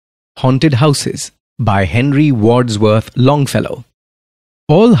Haunted Houses by Henry Wadsworth Longfellow.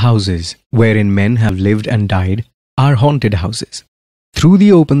 All houses wherein men have lived and died are haunted houses. Through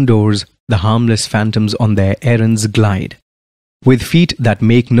the open doors the harmless phantoms on their errands glide, with feet that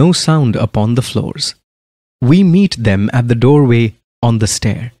make no sound upon the floors. We meet them at the doorway, on the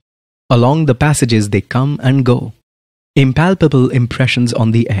stair. Along the passages they come and go. Impalpable impressions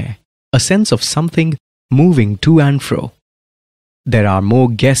on the air, a sense of something moving to and fro. There are more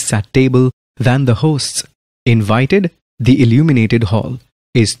guests at table than the hosts. Invited, the illuminated hall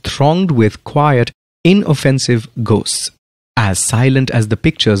is thronged with quiet, inoffensive ghosts, as silent as the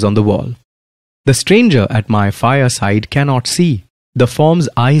pictures on the wall. The stranger at my fireside cannot see the forms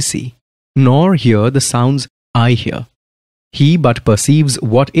I see, nor hear the sounds I hear. He but perceives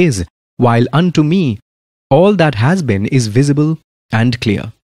what is, while unto me all that has been is visible and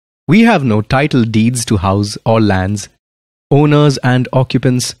clear. We have no title deeds to house or lands. Owners and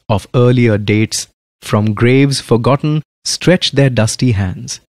occupants of earlier dates, from graves forgotten, stretch their dusty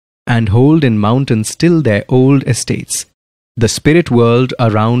hands, and hold in mountains still their old estates. The spirit world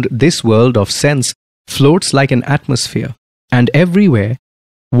around this world of sense floats like an atmosphere, and everywhere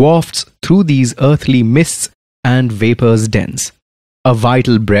wafts through these earthly mists and vapors dense a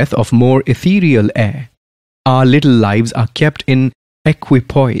vital breath of more ethereal air. Our little lives are kept in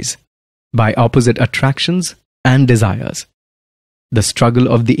equipoise by opposite attractions and desires. The struggle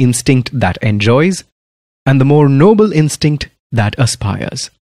of the instinct that enjoys, and the more noble instinct that aspires.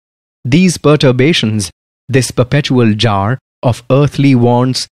 These perturbations, this perpetual jar of earthly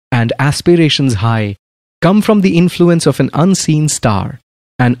wants and aspirations high, come from the influence of an unseen star,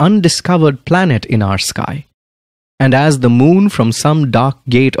 an undiscovered planet in our sky. And as the moon from some dark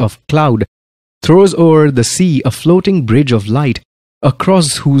gate of cloud throws o'er the sea a floating bridge of light,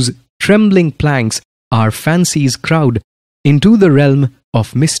 across whose trembling planks our fancies crowd into the realm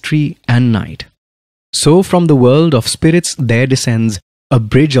of mystery and night, so from the world of spirits there descends a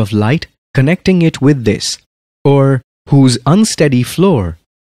bridge of light connecting it with this, o'er whose unsteady floor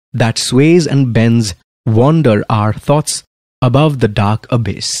that sways and bends wander our thoughts above the dark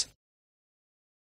abyss.